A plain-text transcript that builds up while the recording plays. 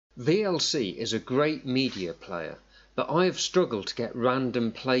VLC is a great media player, but I have struggled to get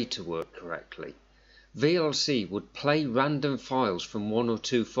random play to work correctly. VLC would play random files from one or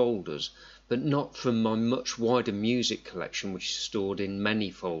two folders, but not from my much wider music collection which is stored in many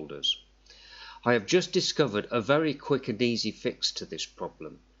folders. I have just discovered a very quick and easy fix to this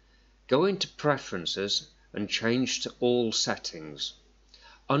problem. Go into Preferences and change to All Settings.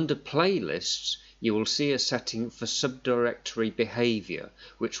 Under Playlists, you will see a setting for subdirectory behavior,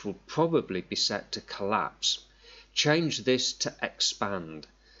 which will probably be set to collapse. Change this to expand.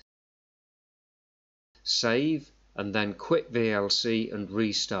 Save and then quit VLC and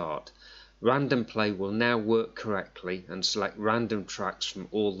restart. Random play will now work correctly and select random tracks from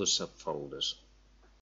all the subfolders.